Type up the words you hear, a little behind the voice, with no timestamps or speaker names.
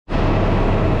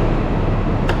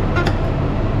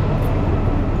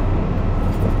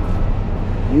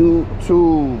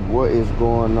YouTube, what is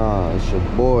going on? It's your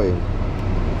boy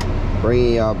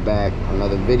bringing y'all back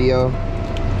another video.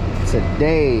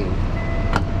 Today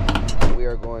we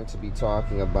are going to be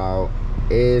talking about,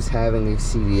 is having a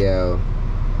CDL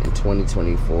in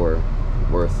 2024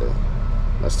 worth it?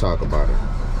 Let's talk about it.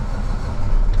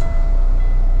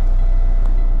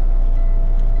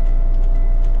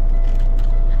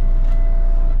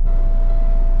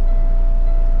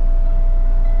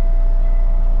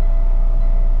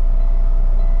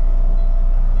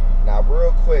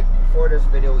 Real quick, before this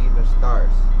video even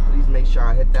starts, please make sure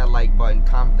I hit that like button,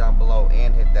 comment down below,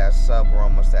 and hit that sub. We're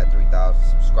almost at 3,000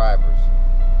 subscribers.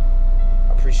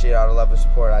 I appreciate all the love and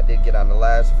support I did get on the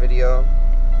last video.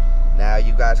 Now,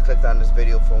 you guys clicked on this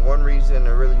video for one reason,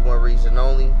 and really one reason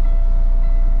only.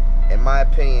 In my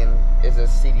opinion, is a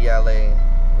CDLA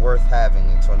worth having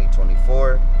in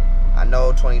 2024? I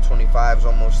know 2025 is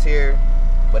almost here,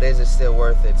 but is it still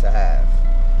worth it to have?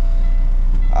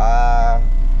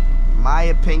 My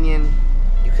opinion,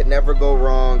 you could never go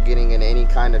wrong getting in any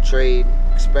kind of trade,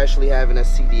 especially having a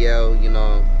CDL. You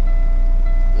know,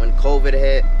 when COVID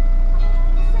hit,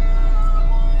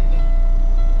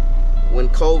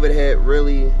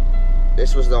 really,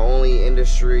 this was the only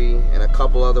industry, and a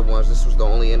couple other ones, this was the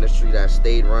only industry that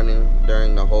stayed running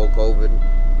during the whole COVID.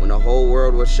 When the whole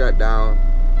world was shut down,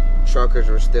 truckers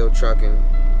were still trucking.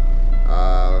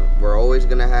 We're always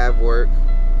gonna have work,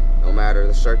 no matter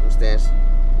the circumstance.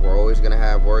 We're always going to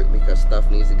have work because stuff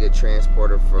needs to get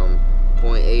transported from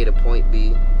point A to point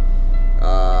B.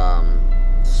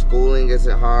 Schooling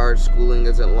isn't hard. Schooling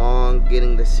isn't long.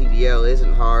 Getting the CDL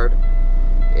isn't hard.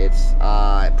 It's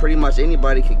pretty much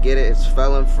anybody could get it. It's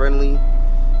felon friendly.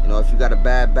 You know, if you got a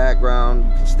bad background,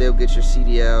 you can still get your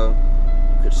CDL.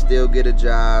 You could still get a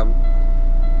job.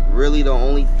 Really, the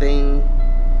only thing,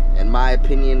 in my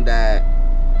opinion, that,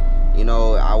 you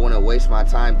know, I wouldn't waste my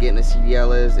time getting a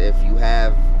CDL is if you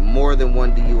have more than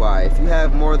one DUI. If you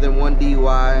have more than one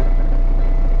DUI,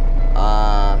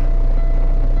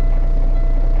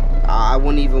 I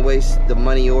wouldn't even waste the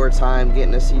money or time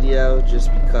getting a CDL,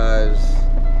 just because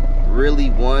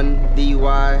really one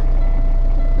DUI,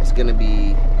 it's gonna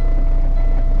be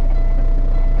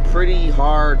pretty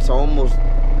hard to almost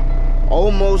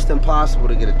impossible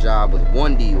to get a job with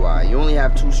one DUI. You only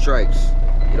have 2 strikes.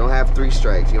 You don't have 3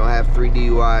 strikes. You don't have 3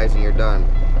 DUIs and you're done.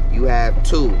 You have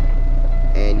 2.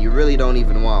 And you really don't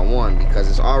even want 1, because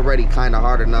it's already kind of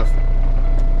hard enough,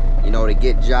 you know, to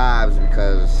get jobs,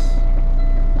 because,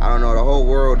 I don't know, the whole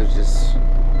world is just,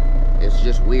 it's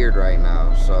just weird right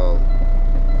now. So,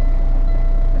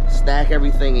 stack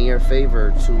everything in your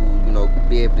favor to, you know,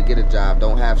 be able to get a job.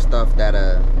 Don't have stuff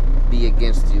that'll be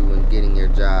against you in getting your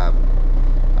job.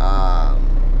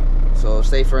 So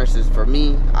say for instance, for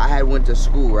me, I had went to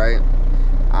school, right?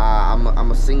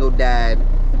 I'm a single dad.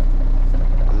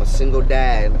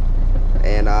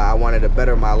 And I wanted to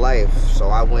better my life, so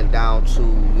I went down to,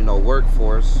 you know,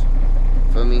 workforce.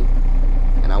 Feel me?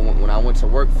 And when I went to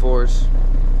workforce,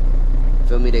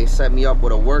 feel me, they set me up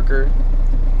with a worker,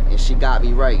 and she got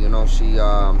me right. You know, she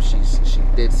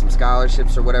did some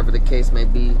scholarships or whatever the case may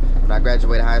be. When I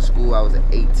graduated high school, I was at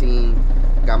 18.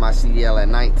 Got my CDL at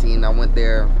 19. I went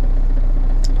there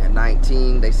at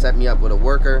 19. They set me up with a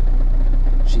worker.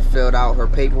 She filled out her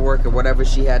paperwork or whatever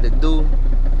she had to do.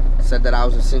 Said that I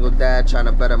was a single dad trying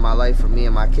to better my life for me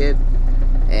and my kid.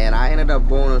 And I ended up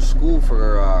going to school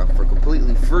for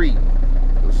completely free.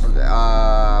 It was,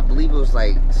 I believe it was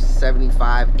like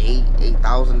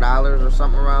 $8,000 or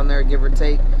something around there, give or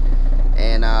take.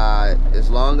 And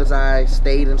as long as I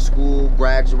stayed in school,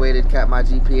 graduated, kept my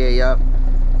GPA up,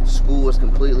 school was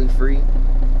completely free.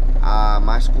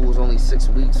 My school was only 6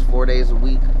 weeks, 4 days a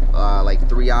week, like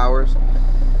 3 hours.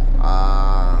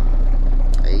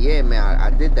 Yeah, man, I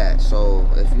did that. So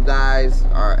if you guys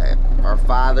are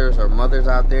fathers or mothers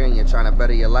out there and you're trying to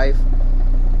better your life,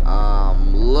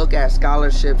 look at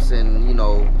scholarships and, you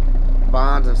know,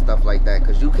 bonds and stuff like that,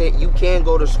 because you can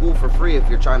go to school for free if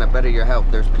you're trying to better your health.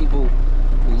 There's people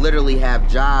who literally have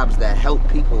jobs that help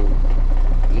people,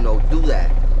 you know, do that.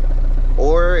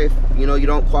 Or if, you know, you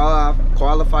don't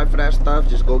qualify for that stuff,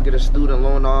 just go get a student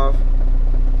loan off,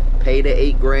 pay the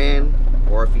 $8 grand,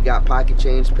 or if you got pocket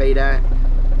change, pay that,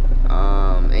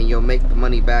 and you'll make the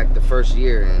money back the first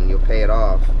year and you'll pay it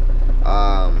off.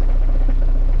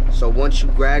 So once you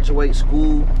graduate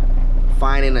school,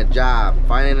 finding a job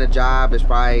is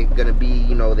probably gonna be,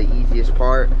 you know, the easiest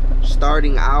part.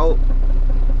 Starting out,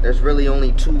 there's really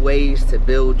only 2 ways to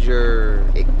build your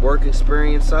work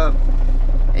experience up,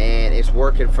 and it's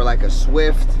working for like a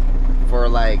Swift, for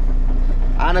like,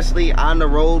 honestly, on the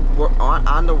road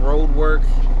work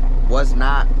was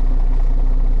not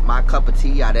my cup of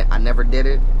tea. I never did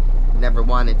it, never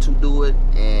wanted to do it,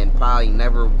 and probably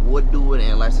never would do it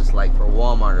unless it's like for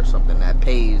Walmart or something that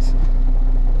pays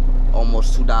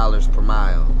almost $2 per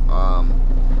mile.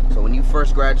 So when you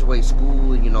first graduate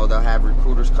school, you know, they'll have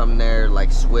recruiters come there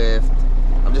like Swift.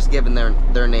 I'm just giving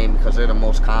their name because they're the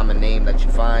most common name that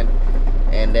you find,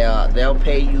 and they'll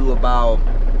pay you about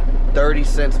 30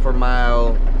 cents per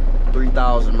mile,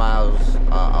 3,000 miles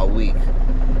a week.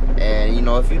 And you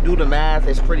know, if you do the math,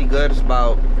 it's pretty good. It's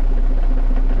about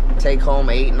take home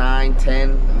 8, 9,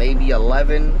 10, maybe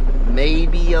 11.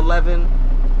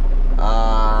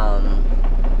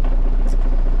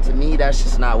 To me, that's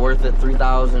just not worth it.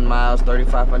 3,000 miles,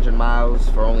 3,500 miles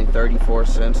for only 34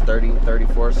 cents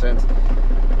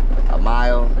a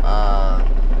mile.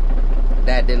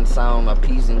 That didn't sound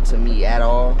appeasing to me at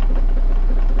all.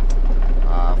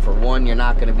 For one, you're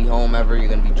not going to be home ever. You're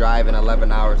going to be driving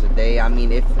 11 hours a day. I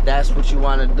mean, if that's what you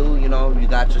want to do, you know, you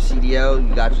got your CDL,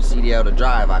 you got your CDL to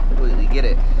drive. I completely get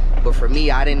it. But for me,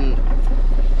 I didn't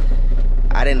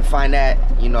find that,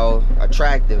 you know,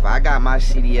 attractive. I got my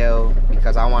CDL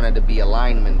because I wanted to be a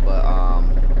lineman, but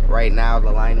right now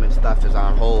the lineman stuff is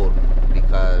on hold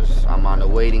because I'm on the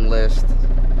waiting list.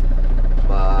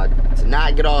 But to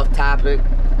not get off topic,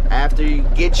 after you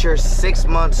get your 6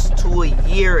 months to a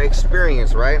year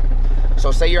experience, right? So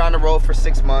say you're on the road for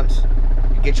 6 months,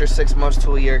 you get your 6 months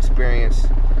to a year experience,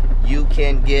 you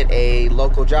can get a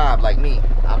local job like me.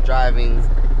 I'm driving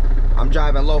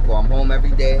local. I'm home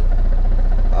every day.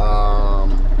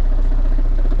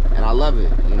 And I love it.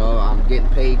 You know, I'm getting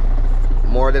paid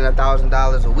more than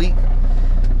 $1,000 a week.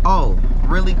 Oh,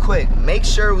 really quick, make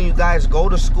sure when you guys go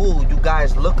to school, you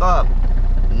guys look up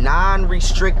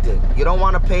non-restricted. You don't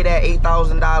want to pay that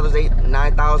 $8,000,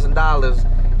 $9,000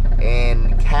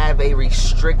 and have a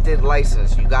restricted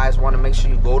license. You guys want to make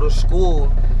sure you go to school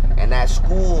and that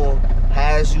school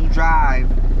has you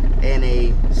drive in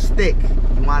a stick.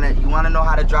 You want to know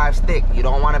how to drive stick. You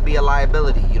don't want to be a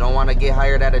liability. You don't want to get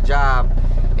hired at a job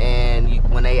and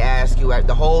when they ask you,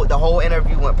 the whole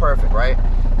interview went perfect, right?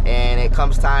 And it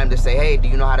comes time to say, hey, do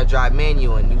you know how to drive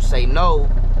manual? And you say no.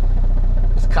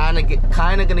 It's kind of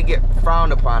gonna get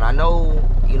frowned upon. I know,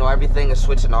 you know, everything is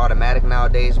switching to automatic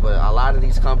nowadays, but a lot of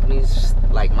these companies,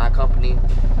 like my company,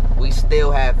 we still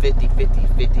have 50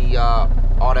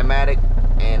 automatic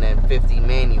and then 50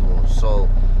 manual. So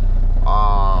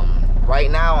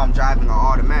right now I'm driving an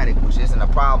automatic, which isn't a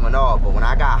problem at all. But when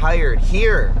I got hired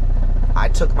here, I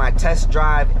took my test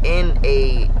drive in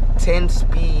a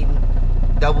 10-speed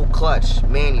double clutch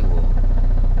manual.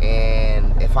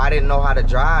 And if I didn't know how to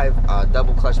drive a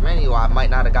double clutch manual, I might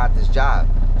not have got this job.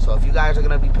 So if you guys are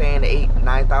gonna be paying $8,000,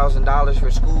 $9,000 for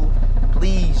school,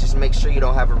 please just make sure you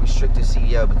don't have a restricted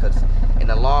CDL, because in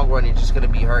the long run, you're just gonna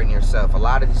be hurting yourself. A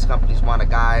lot of these companies want a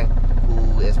guy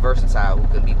who is versatile, who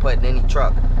can be put in any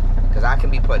truck. Because I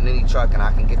can be put in any truck and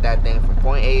I can get that thing from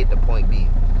point A to point B.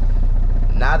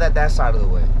 Now that that's out of the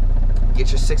way,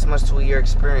 get your 6 months to a year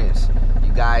experience.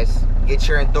 You guys get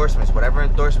your endorsements, whatever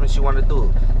endorsements you want to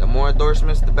do. The more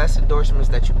endorsements, the best endorsements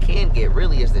that you can get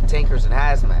really is the tankers and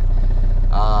hazmat.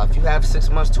 If you have 6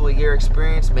 months to a year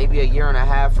experience, maybe a year and a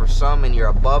half for some, and you're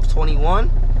above 21,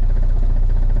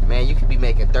 man, you could be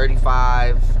making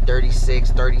 $35,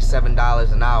 $36,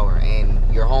 $37 an hour, and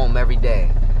you're home every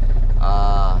day.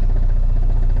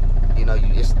 You know,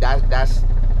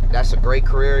 that's a great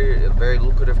career, a very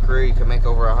lucrative career. You can make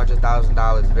over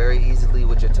 $100,000 very easily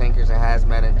with your tankers and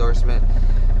hazmat endorsement.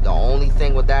 The only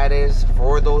thing with that is,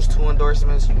 for those 2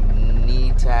 endorsements, you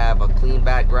need to have a clean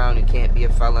background. You can't be a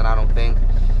felon, I don't think.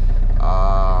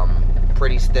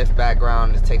 Pretty stiff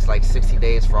background. It takes like 60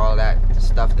 days for all of that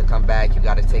stuff to come back. You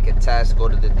got to take a test, go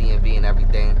to the DMV and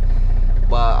everything.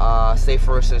 But say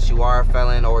for instance you are a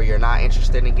felon, or you're not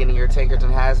interested in getting your tankers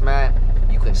and hazmat,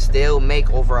 you can still make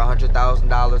over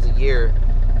 $100,000 a year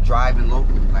driving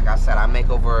locally. Like I said, I make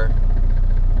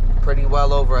pretty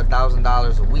well over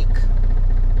 $1,000 a week,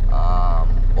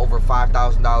 over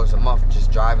 $5,000 a month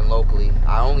just driving locally.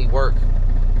 I only work,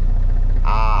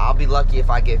 I'll be lucky if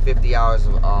I get 50 hours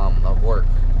of work,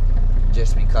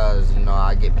 just because, you know,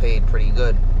 I get paid pretty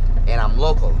good and I'm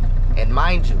local. And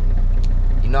mind you,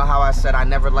 you know how I said I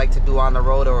never liked to do on the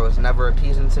road, or it was never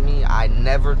appeasing to me? I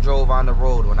never drove on the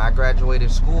road. When I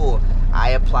graduated school, I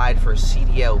applied for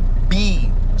CDL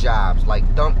B jobs,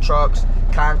 like dump trucks,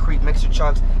 concrete mixer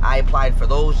trucks. I applied for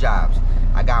those jobs.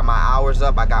 I got my hours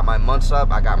up, I got my months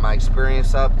up, I got my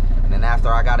experience up, and then after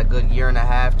I got a good year and a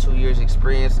half, 2 years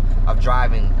experience of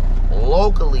driving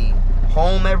locally,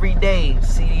 home every day,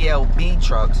 CDL B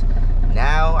trucks,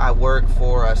 now I work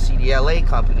for a CDL A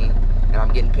company, and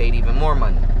I'm getting paid even more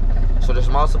money. So there's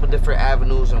multiple different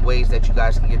avenues and ways that you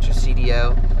guys can get your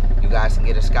CDL. You guys can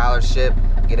get a scholarship,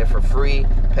 get it for free,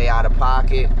 pay out of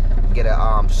pocket, get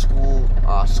a school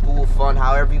fund.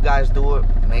 However you guys do it,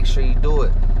 make sure you do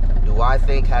it. Do I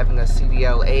think having a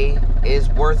CDLA is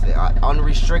worth it?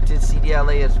 Unrestricted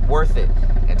CDLA is worth it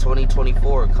in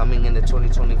 2024, coming into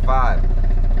 2025.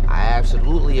 I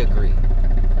absolutely agree.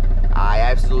 I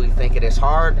absolutely think it is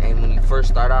hard, and when you first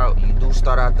start out, you do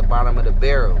start out the bottom of the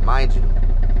barrel, mind you.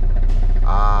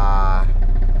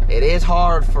 It is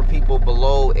hard for people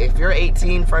below. If you're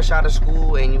 18, fresh out of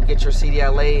school, and you get your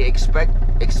CDLA,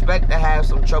 expect to have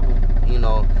some trouble, you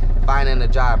know, finding a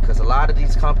job, because a lot of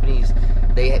these companies,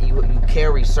 you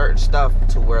carry certain stuff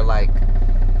to where, like,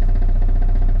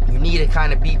 you need to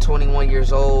kind of be 21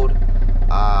 years old.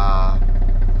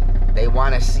 They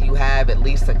want to see you have at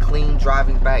least a clean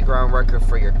driving background record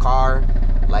for your car.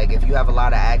 Like, if you have a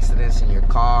lot of accidents in your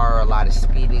car, a lot of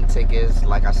speeding tickets,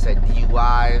 like I said,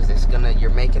 DUIs,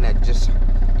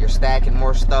 you're stacking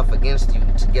more stuff against you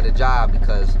to get a job,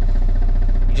 because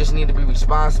you just need to be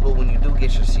responsible when you do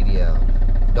get your CDL.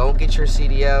 Don't get your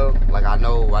CDL. Like, I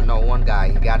know one guy,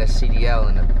 he got his CDL,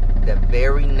 and the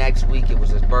very next week, it was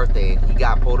his birthday, and he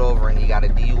got pulled over and he got a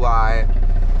DUI,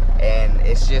 and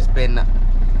it's just been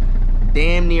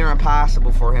damn near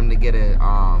impossible for him to get a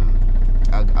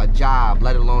job,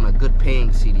 let alone a good paying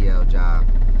CDL job.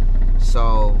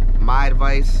 So my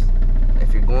advice,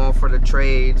 if you're going for the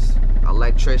trades,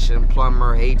 electrician,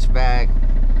 plumber, HVAC,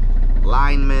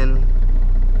 lineman,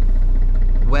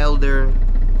 welder,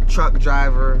 truck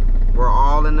driver, we're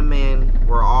all in demand.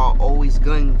 We're all always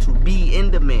going to be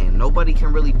in demand. Nobody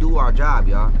can really do our job,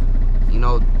 y'all. You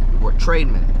know, we're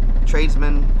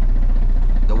tradesmen.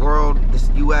 The world, this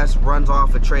U.S. runs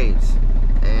off of trades,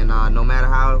 and no matter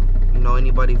how, you know,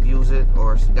 anybody views it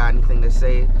or got anything to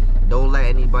say, don't let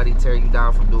anybody tear you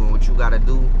down from doing what you got to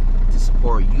do to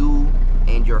support you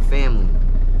and your family.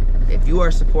 If you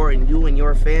are supporting you and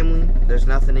your family, there's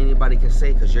nothing anybody can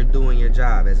say, because you're doing your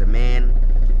job as a man,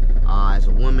 as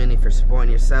a woman. If you're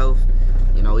supporting yourself,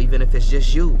 you know, even if it's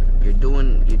just you, you're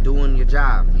doing your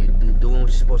job. You're doing what you're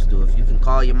supposed to do. If you can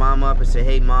call your mom up and say,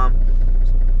 "Hey, mom,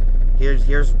 here's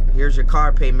your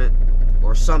car payment,"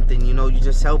 or something, you know, you're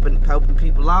just helping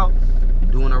people out,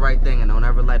 you're doing the right thing, and don't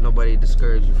ever let nobody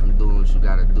discourage you from doing what you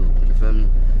gotta do. You feel me?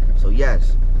 So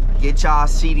yes, get y'all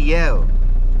CDL.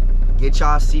 Get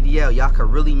y'all CDL. Y'all can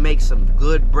really make some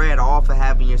good bread off of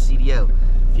having your CDL.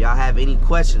 If y'all have any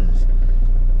questions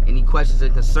and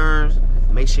concerns,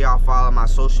 make sure y'all follow my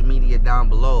social media down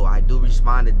below. I do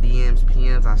respond to DMs,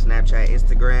 PMs on Snapchat,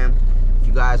 Instagram. If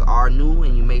you guys are new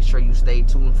and you make sure you stay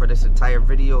tuned for this entire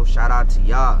video, shout out to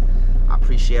y'all. I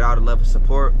appreciate all the love and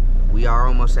support. We are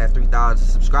almost at 3,000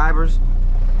 subscribers,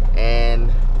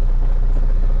 and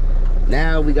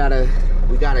now we gotta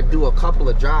do a couple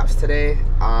of drops today.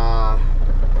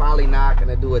 Probably not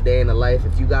gonna do a day in the life.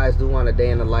 If you guys do want a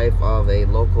day in the life of a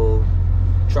local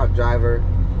truck driver,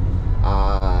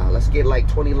 let's get like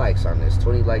 20 likes on this.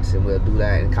 20 likes, and we'll do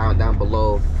that, and comment down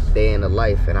below day in the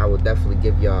life, and I will definitely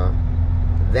give y'all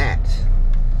that.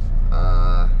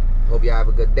 Hope y'all have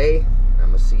a good day. I'm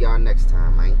gonna see y'all next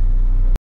time, man.